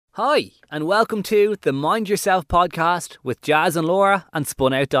Hi, and welcome to the Mind Yourself podcast with Jazz and Laura and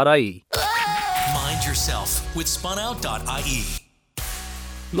SpunOut.ie. Mind Yourself with SpunOut.ie.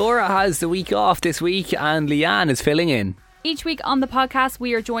 Laura has the week off this week and Leanne is filling in. Each week on the podcast,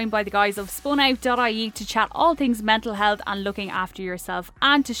 we are joined by the guys of SpunOut.ie to chat all things mental health and looking after yourself,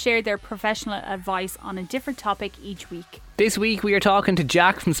 and to share their professional advice on a different topic each week. This week we are talking to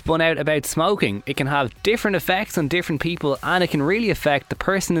Jack from SpunOut about smoking. It can have different effects on different people, and it can really affect the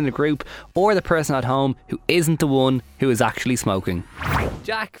person in the group or the person at home who isn't the one who is actually smoking.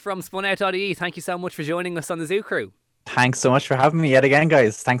 Jack from SpunOut.ie, thank you so much for joining us on the Zoo Crew. Thanks so much for having me yet again,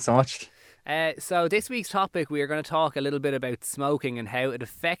 guys. Thanks so much. So this week's topic, we are going to talk a little bit about smoking and how it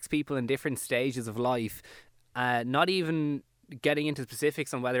affects people in different stages of life. Not even getting into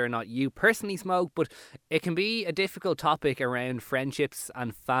specifics on whether or not you personally smoke, but it can be a difficult topic around friendships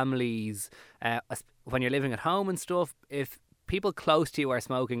and families when you're living at home and stuff. If people close to you are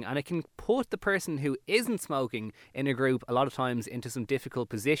smoking, and it can put the person who isn't smoking in a group a lot of times into some difficult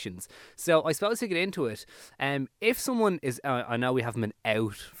positions. So I suppose to get into it, if someone is, I know we haven't been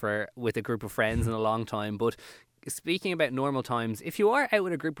out with a group of friends in a long time, but speaking about normal times, if you are out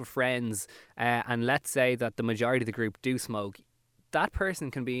with a group of friends and let's say that the majority of the group do smoke, that person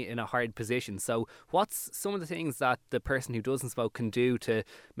can be in a hard position. So what's some of the things that the person who doesn't smoke can do to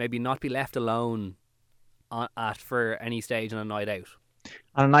maybe not be left alone for any stage on a night out?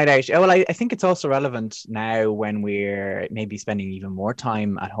 On a night out, well, I think it's also relevant now when we're maybe spending even more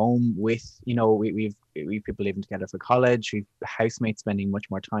time at home with, we've people living together for college, we've housemates spending much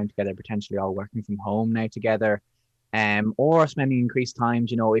more time together, potentially all working from home now together, or spending increased time,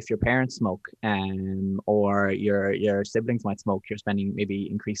 if your parents smoke, or your siblings might smoke, you're spending maybe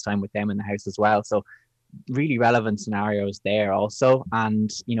increased time with them in the house as well. So really relevant scenarios there also.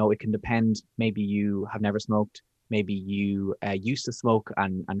 And it can depend, maybe you have never smoked, maybe you used to smoke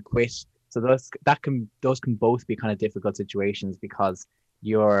and quit. So those can both be kind of difficult situations, because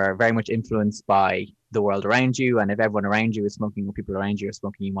you're very much influenced by the world around you, and if everyone around you is smoking or people around you are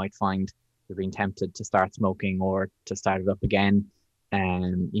smoking, you might find you're being tempted to start smoking or to start it up again.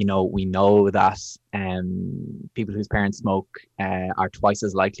 And we know that people whose parents smoke are twice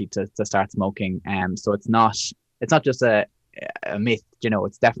as likely to start smoking. So it's not just a myth.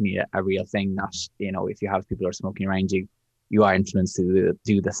 It's definitely a real thing that if you have people who are smoking around you, you are influenced to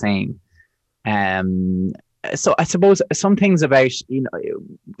do the same. So I suppose some things about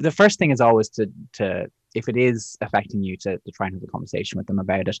the first thing is always to if it is affecting you, to try and have a conversation with them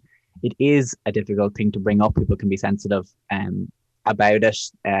about it. It is a difficult thing to bring up. People can be sensitive about it,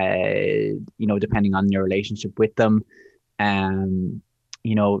 depending on your relationship with them,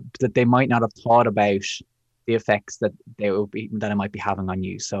 that they might not have thought about the effects that it might be having on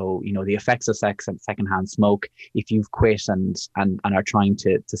you. So the effects of secondhand smoke, if you've quit and are trying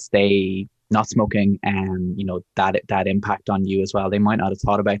to stay not smoking, that impact on you as well, they might not have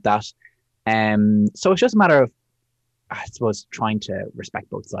thought about that. So it's just a matter of, I suppose, trying to respect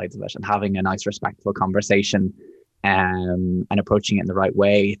both sides of it and having a nice respectful conversation, and approaching it in the right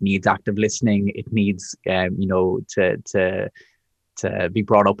way. It needs active listening. It needs, to be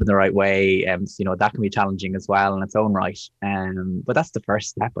brought up in the right way. That can be challenging as well in its own right. But that's the first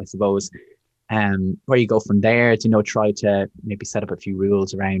step, I suppose. Where you go from there, try to maybe set up a few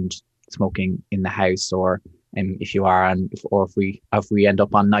rules around smoking in the house, or if you are, or if we end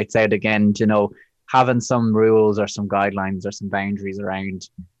up on nights out again, having some rules or some guidelines or some boundaries around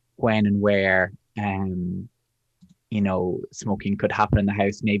when and where smoking could happen in the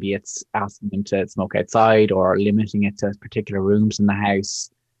house. Maybe it's asking them to smoke outside or limiting it to particular rooms in the house.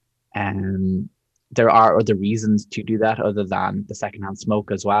 There are other reasons to do that other than the secondhand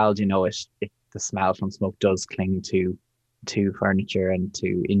smoke as well. The smell from smoke does cling to furniture and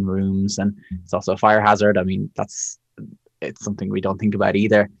in rooms, and it's also a fire hazard. I mean, it's something we don't think about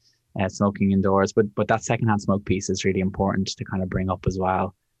either, smoking indoors. But that secondhand smoke piece is really important to kind of bring up as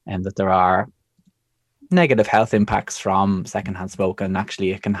well, and that there are negative health impacts from secondhand smoke, and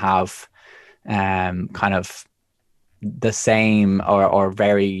actually it can have kind of the same or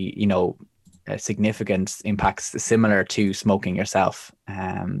very significant impacts similar to smoking yourself.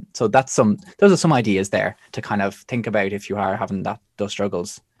 So those are some ideas there to kind of think about if you are having those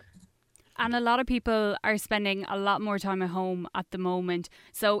struggles. And a lot of people are spending a lot more time at home at the moment.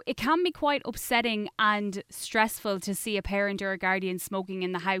 So it can be quite upsetting and stressful to see a parent or a guardian smoking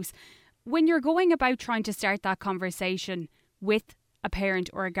in the house. When you're going about trying to start that conversation with a parent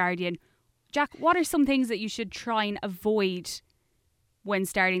or a guardian, Jack, what are some things that you should try and avoid when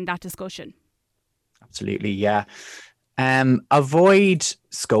starting that discussion? Absolutely, yeah. Avoid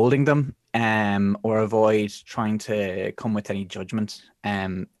scolding them or avoid trying to come with any judgment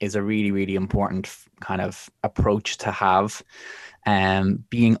is a really, really important kind of approach to have.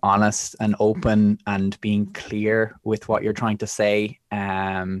 Being honest and open and being clear with what you're trying to say.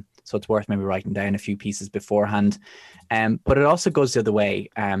 So it's worth maybe writing down a few pieces beforehand. But it also goes the other way.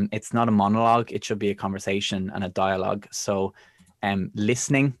 It's not a monologue. It should be a conversation and a dialogue. So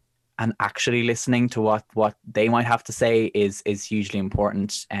listening and actually listening to what they might have to say is hugely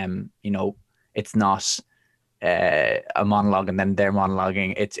important. It's not a monologue and then they're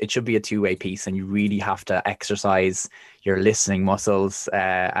monologuing. It should be a two-way piece, and you really have to exercise your listening muscles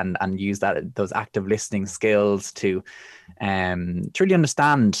and use those active listening skills to truly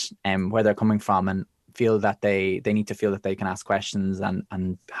understand where they're coming from, and feel that they need to feel that they can ask questions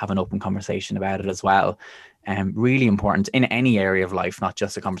and have an open conversation about it as well. Really important in any area of life, not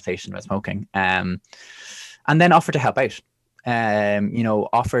just a conversation about smoking. And then offer to help out.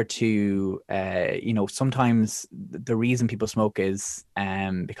 Offer to, sometimes the reason people smoke is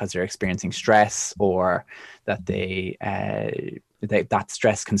because they're experiencing stress, or that that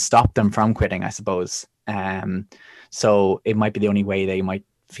stress can stop them from quitting, I suppose. So it might be the only way they might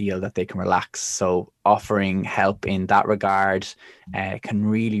feel that they can relax. So offering help in that regard can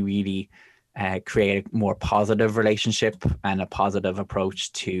really, really create a more positive relationship and a positive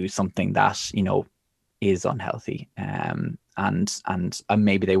approach to something that, is unhealthy. And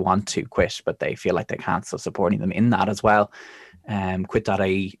maybe they want to quit, but they feel like they can't. So supporting them in that as well.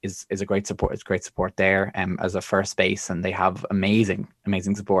 Quit.ie is a great support. It's great support there as a first base, and they have amazing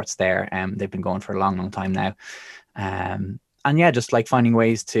supports there. They've been going for a long, long time now. And yeah, just like finding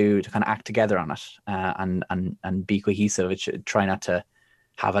ways to kind of act together on it and be cohesive. It should try not to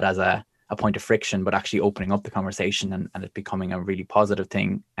have it as a point of friction, but actually opening up the conversation and it becoming a really positive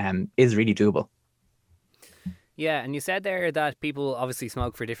thing is really doable. Yeah, and you said there that people obviously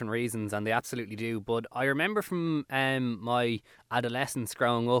smoke for different reasons, and they absolutely do. But I remember from my adolescence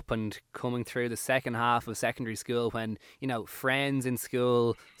growing up and coming through the second half of secondary school, when, friends in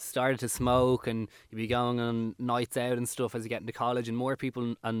school started to smoke, and you'd be going on nights out and stuff as you get into college, and more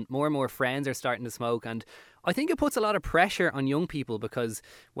people and more friends are starting to smoke. And I think it puts a lot of pressure on young people, because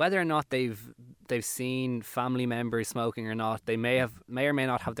whether or not they've seen family members smoking or not, they may or may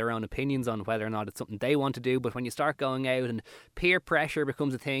not have their own opinions on whether or not it's something they want to do. But when you start going out and peer pressure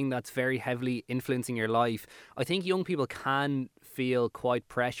becomes a thing that's very heavily influencing your life, I think young people can feel quite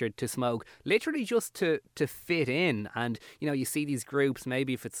pressured to smoke, literally just to fit in. And you see these groups,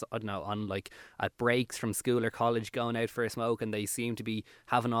 maybe if it's, I don't know, on like at breaks from school or college, going out for a smoke, and they seem to be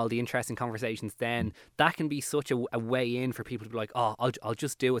having all the interesting conversations. Then that can be such a way in for people to be like, oh, I'll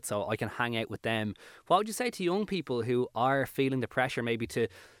just do it so I can hang out with them. What would you say to young people who are feeling the pressure maybe to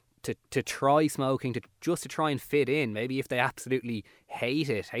try smoking, to try and fit in? Maybe if they absolutely hate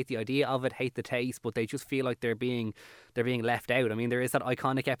the idea of it, hate the taste, but they just feel like they're being left out. I mean, there is that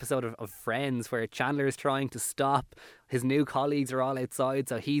iconic episode of Friends where Chandler is trying to stop. His new colleagues are all outside,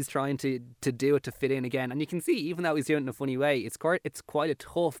 so he's trying to do it to fit in again. And you can see, even though he's doing it in a funny way, it's quite a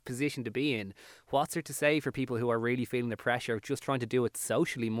tough position to be in. What's there to say for people who are really feeling the pressure of just trying to do it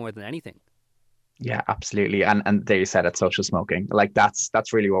socially more than anything? Yeah, absolutely. And there you said it, social smoking. Like that's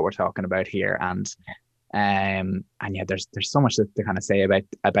really what we're talking about here. And yeah, there's so much to kind of say about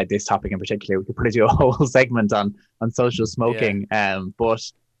this topic in particular. We could probably do a whole segment on social smoking. Yeah. But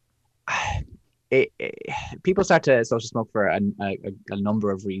people start to social smoke for a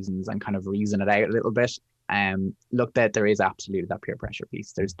number of reasons, and kind of reason it out a little bit. Look, that there is absolutely that peer pressure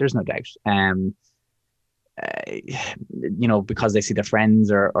piece. There's no doubt. Because they see their friends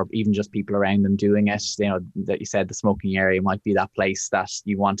or even just people around them doing it, that you said the smoking area might be that place that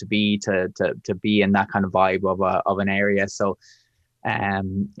you want to be in that kind of vibe of an area. So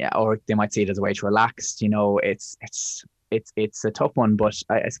or they might see it as a way to relax. It's a tough one, but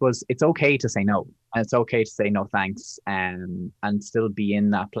I suppose it's okay to say no, and it's okay to say no thanks, and still be in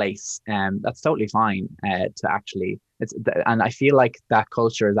that place. That's totally fine. And I feel like that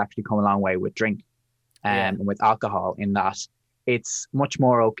culture has actually come a long way with drink. And with alcohol, in that it's much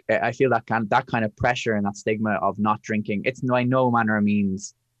more okay. I feel that kind of pressure and that stigma of not drinking, it's by no manner of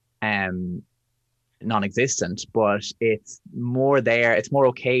means non-existent, but it's more there. It's more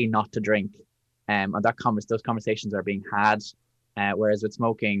okay not to drink, and those conversations are being had, whereas with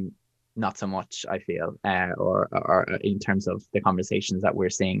smoking, not so much, I feel, or in terms of the conversations that we're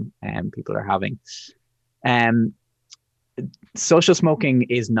seeing people are having. Social smoking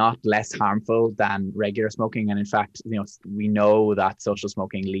is not less harmful than regular smoking, and in fact, we know that social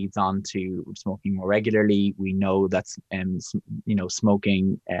smoking leads on to smoking more regularly. We know that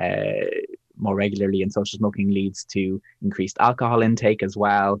smoking more regularly and social smoking leads to increased alcohol intake as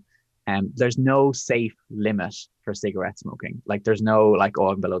well. There's no safe limit for cigarette smoking. Like there's no like, oh,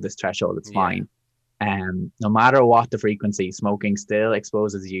 I'm below this threshold, it's fine. No matter what the frequency, smoking still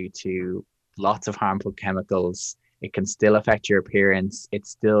exposes you to lots of harmful chemicals. It can still affect your appearance. It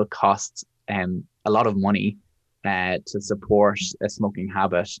still costs a lot of money to support a smoking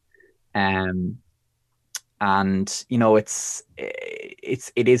habit. And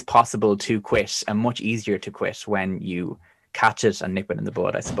it is possible to quit, and much easier to quit when you catch it and nip it in the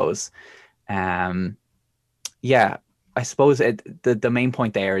bud, I suppose. I suppose the main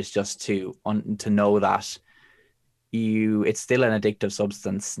point there is just to know that it's still an addictive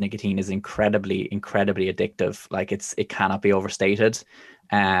substance. Nicotine is incredibly addictive. Like it cannot be overstated.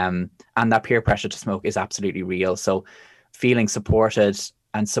 And that peer pressure to smoke is absolutely real. So feeling supported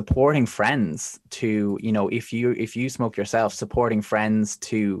and supporting friends to, if you smoke yourself, supporting friends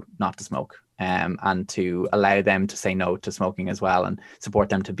to not to smoke, and to allow them to say no to smoking as well, and support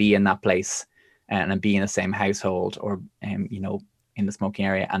them to be in that place and be in the same household, or in the smoking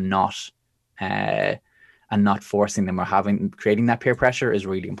area, and not forcing them, or creating that peer pressure is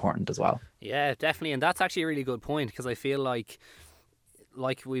really important as well. Yeah, definitely. And that's actually a really good point, because I feel like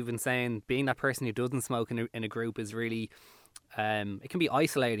we've been saying, being that person who doesn't smoke in a group is really, it can be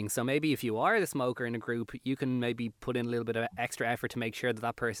isolating. So maybe if you are the smoker in a group, you can maybe put in a little bit of extra effort to make sure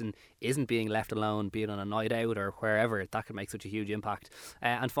that person isn't being left alone, be it on a night out or wherever. That could make such a huge impact.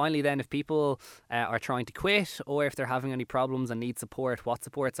 And finally then, if people are trying to quit, or if they're having any problems and need support, what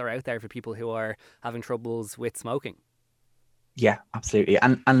supports are out there for people who are having troubles with smoking? Yeah, absolutely.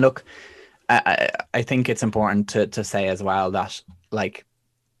 And look, I think it's important to say as well that, like,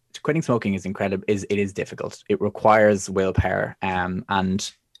 quitting smoking is incredible. It is difficult. It requires willpower.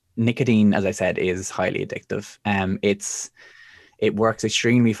 And nicotine, as I said, is highly addictive. It works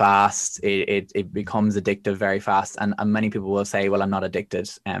extremely fast. It becomes addictive very fast. And many people will say, well, I'm not addicted.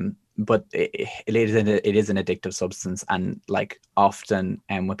 But it is an addictive substance. And like often,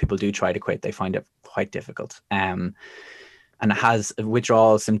 when people do try to quit, they find it quite difficult. And it has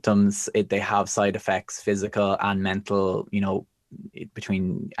withdrawal symptoms. They have side effects, physical and mental,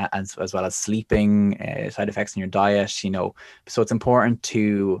 between as well as sleeping, side effects in your diet, so it's important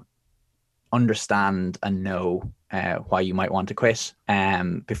to understand and know why you might want to quit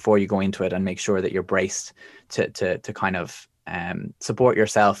before you go into it, and make sure that you're braced to kind of support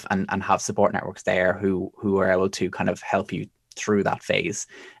yourself and have support networks there who are able to kind of help you through that phase.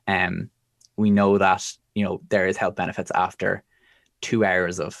 We know that there is health benefits after 2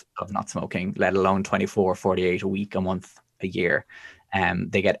 hours of not smoking, let alone 24, 48, a week, a month, a year.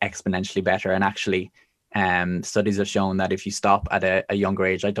 They get exponentially better. And actually, studies have shown that if you stop at a younger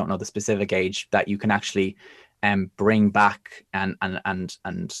age, I don't know the specific age, that you can actually bring back and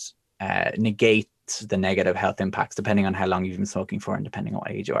negate the negative health impacts, depending on how long you've been smoking for and depending on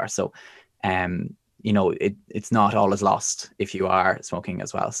what age you are. So it's not all is lost if you are smoking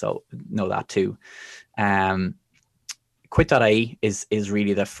as well, so know that too. Quit.ie is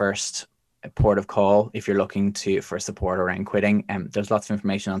really the first port of call if you're looking for support around quitting. There's lots of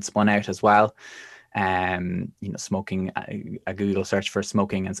information on SpunOut as well. Smoking, a Google search for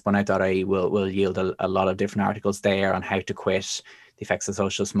smoking and SpunOut.ie will yield a lot of different articles there on how to quit, the effects of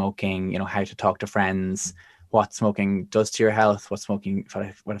social smoking, how to talk to friends, what smoking does to your health,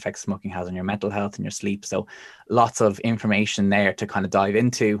 what effects smoking has on your mental health and your sleep. So lots of information there to kind of dive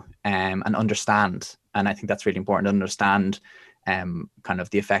into and understand. And I think that's really important, to understand kind of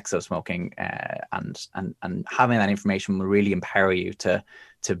the effects of smoking, and having that information will really empower you to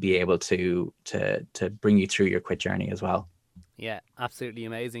be able to bring you through your quit journey as well. Yeah, absolutely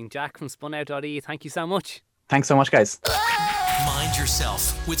amazing. Jack from SpunOut.ie, thank you so much. Thanks so much, guys. Mind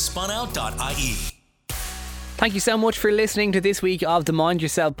yourself with SpunOut.ie. Thank you so much for listening to this week of the Mind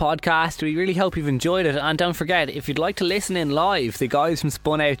Yourself podcast. We really hope you've enjoyed it. And don't forget, if you'd like to listen in live, the guys from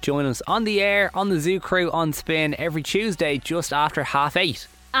SpunOut join us on the air on the Zoo Crew on Spin every Tuesday just after 8:30.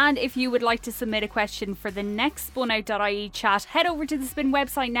 And if you would like to submit a question for the next SpunOut.ie chat, head over to the Spin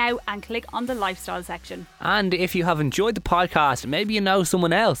website now and click on the lifestyle section. And if you have enjoyed the podcast, maybe you know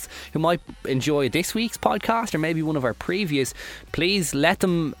someone else who might enjoy this week's podcast or maybe one of our previous, please let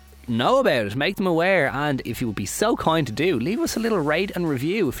them know about it, make them aware, and if you would be so kind to do, leave us a little rate and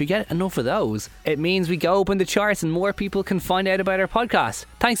review. If we get enough of those, it means we go up in the charts and more people can find out about our podcast.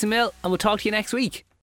 Thanks a mil, and we'll talk to you next week.